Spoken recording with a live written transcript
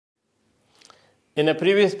In a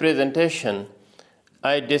previous presentation,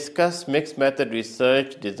 I discussed mixed method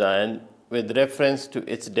research design with reference to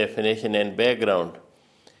its definition and background.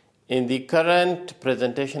 In the current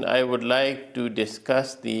presentation, I would like to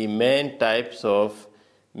discuss the main types of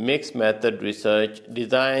mixed method research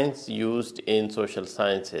designs used in social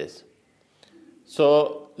sciences.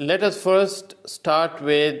 So let us first start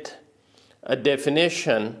with a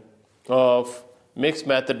definition of mixed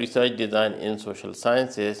method research design in social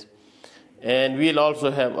sciences, and we'll also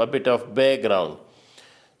have a bit of background.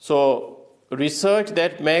 So research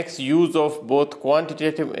that makes use of both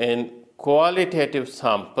quantitative and qualitative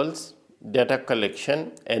samples, data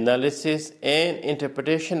collection, analysis, and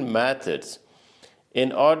interpretation methods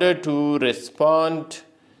in order to respond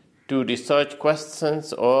to research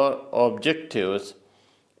questions or objectives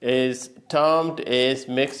is termed as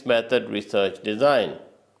mixed method research design.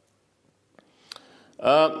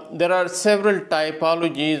 There are several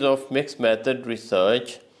typologies of mixed method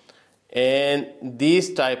research, and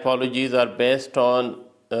these typologies are based on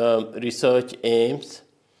research aims,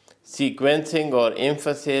 sequencing or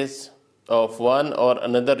emphasis of one or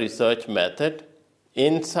another research method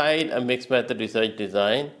inside a mixed method research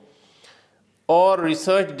design, or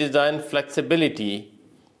research design flexibility.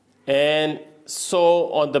 And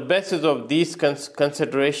so on the basis of these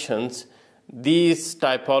considerations, these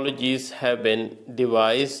typologies have been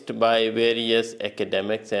devised by various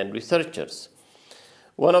academics and researchers.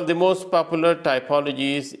 One of the most popular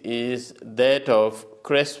typologies is that of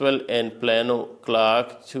Creswell and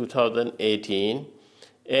Plano-Clark 2018.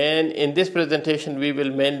 And in this presentation, we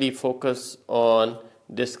will mainly focus on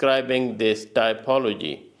describing this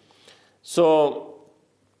typology. So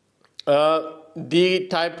the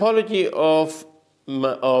typology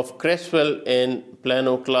of Creswell and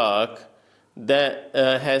Plano-Clark that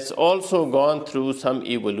has also gone through some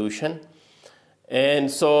evolution,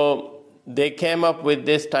 and so they came up with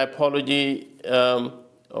this typology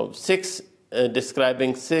of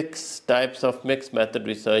describing 6 types of mixed method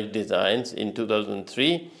research designs in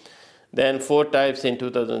 2003, then 4 types in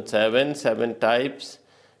 2007, 7 types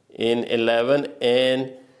in 11,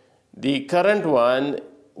 and the current one,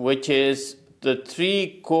 which is the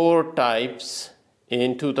 3 core types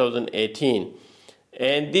in 2018.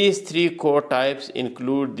 And these 3 core types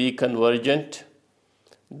include the convergent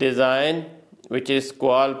design, which is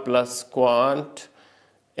qual plus quant,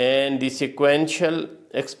 and the sequential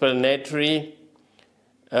explanatory,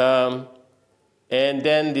 and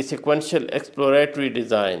then the sequential exploratory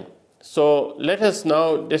design. So let us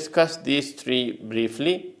now discuss these 3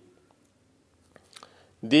 briefly.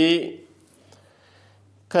 The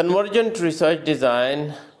convergent research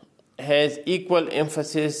design has equal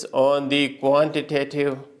emphasis on the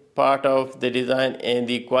quantitative part of the design and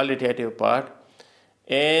the qualitative part.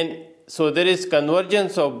 And so there is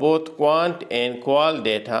convergence of both quant and qual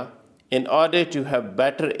data in order to have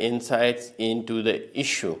better insights into the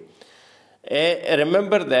issue.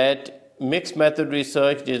 Remember that mixed method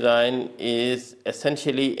research design is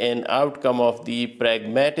essentially an outcome of the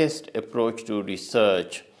pragmatist approach to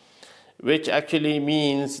research, which actually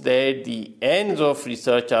means that the ends of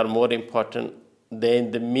research are more important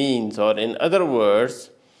than the means, or in other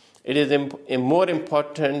words, it is more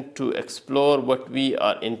important to explore what we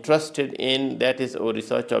are interested in, that is our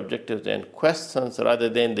research objectives and questions, rather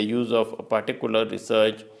than the use of a particular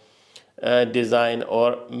research design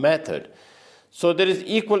or method. So there is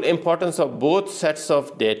equal importance of both sets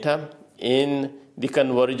of data in the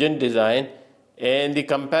convergent design, and the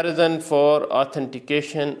comparison for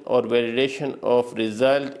authentication or validation of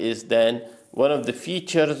result is then one of the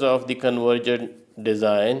features of the convergent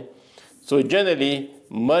design. So generally,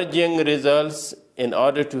 merging results in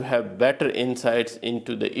order to have better insights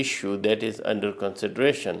into the issue that is under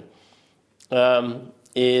consideration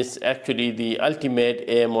is actually the ultimate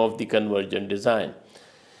aim of the convergent design.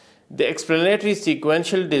 The explanatory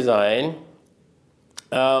sequential design,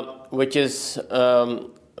 which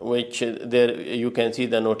there you can see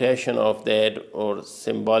the notation of that, or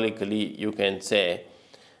symbolically you can say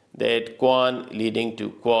that quant leading to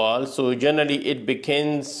qual. So generally it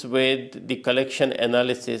begins with the collection,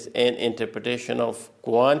 analysis, and interpretation of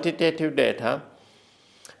quantitative data,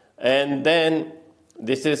 and then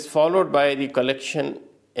this is followed by the collection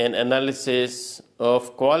and analysis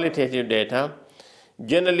of qualitative data.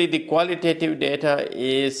 Generally the qualitative data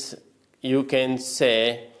is, you can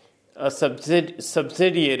say, a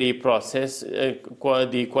subsidiary process, the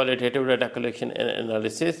qualitative data collection and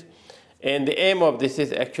analysis. And the aim of this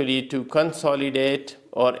is actually to consolidate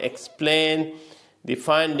or explain the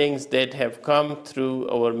findings that have come through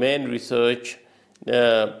our main research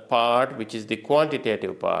part, which is the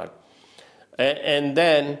quantitative part. And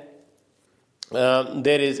then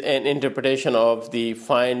there is an interpretation of the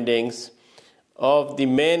findings of the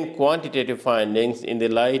main quantitative findings in the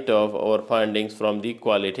light of our findings from the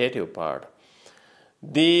qualitative part.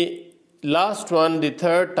 The last one, the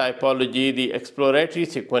third typology, the exploratory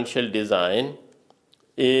sequential design,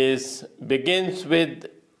 begins with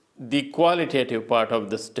the qualitative part of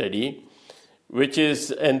the study, which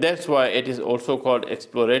is, and that's why it is also called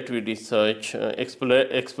exploratory research,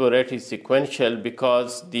 exploratory sequential,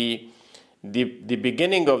 because the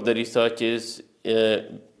beginning of the research is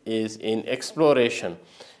in exploration.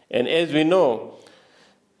 And as we know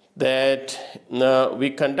that we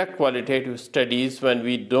conduct qualitative studies when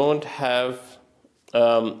we don't have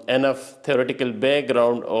enough theoretical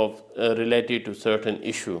background of related to certain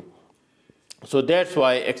issue. So that's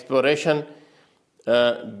why exploration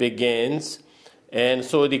begins, and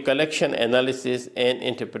so the collection, analysis, and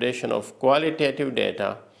interpretation of qualitative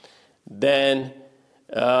data, then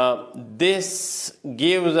this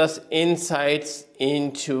gives us insights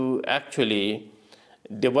into actually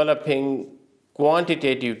developing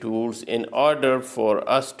quantitative tools in order for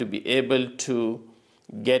us to be able to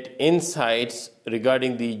get insights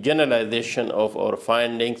regarding the generalization of our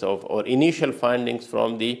findings, of our initial findings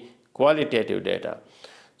from the qualitative data.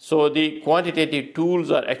 So the quantitative tools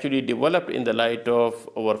are actually developed in the light of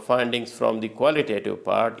our findings from the qualitative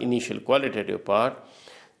part, initial qualitative part.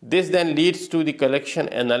 This then leads to the collection,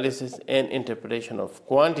 analysis, and interpretation of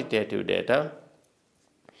quantitative data.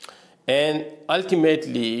 And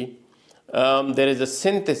ultimately, there is a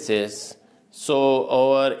synthesis. So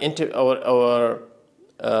our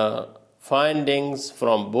findings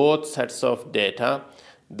from both sets of data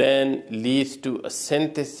then leads to a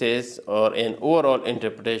synthesis or an overall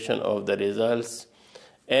interpretation of the results.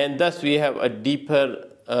 And thus we have a deeper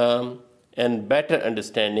and better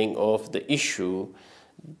understanding of the issue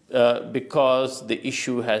because the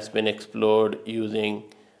issue has been explored using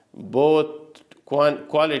both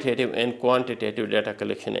qualitative and quantitative data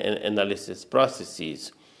collection and analysis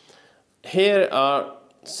processes. Here are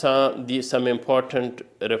some important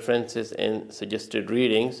references and suggested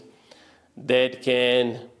readings that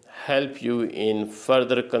can help you in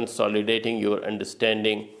further consolidating your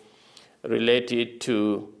understanding related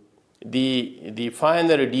to the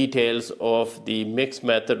finer details of the mixed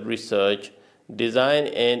method research design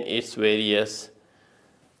and its various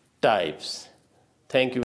types. Thank you.